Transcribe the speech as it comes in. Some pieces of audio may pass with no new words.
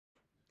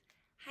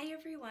Hi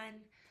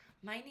everyone,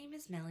 my name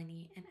is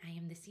Melanie and I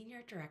am the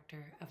Senior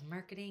Director of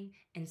Marketing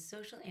and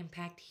Social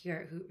Impact here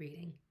at Hoot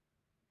Reading.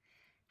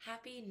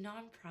 Happy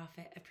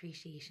Nonprofit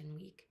Appreciation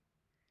Week.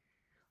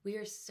 We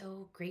are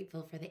so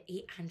grateful for the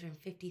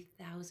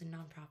 850,000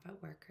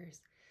 nonprofit workers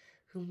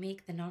who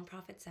make the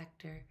nonprofit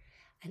sector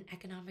an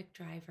economic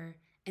driver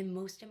and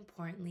most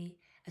importantly,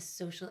 a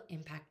social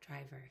impact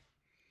driver.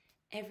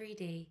 Every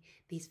day,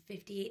 these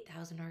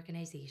 58,000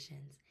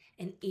 organizations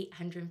and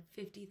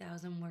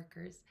 850,000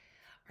 workers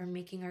are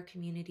making our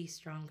community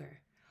stronger,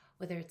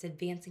 whether it's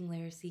advancing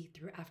literacy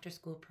through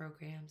after-school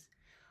programs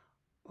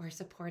or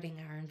supporting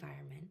our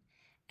environment.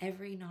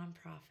 Every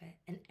nonprofit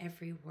and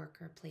every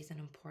worker plays an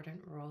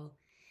important role,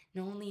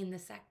 not only in the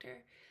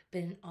sector, but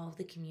in all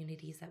the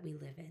communities that we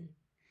live in.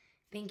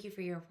 Thank you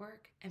for your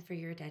work and for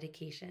your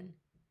dedication.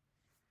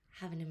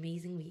 Have an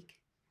amazing week.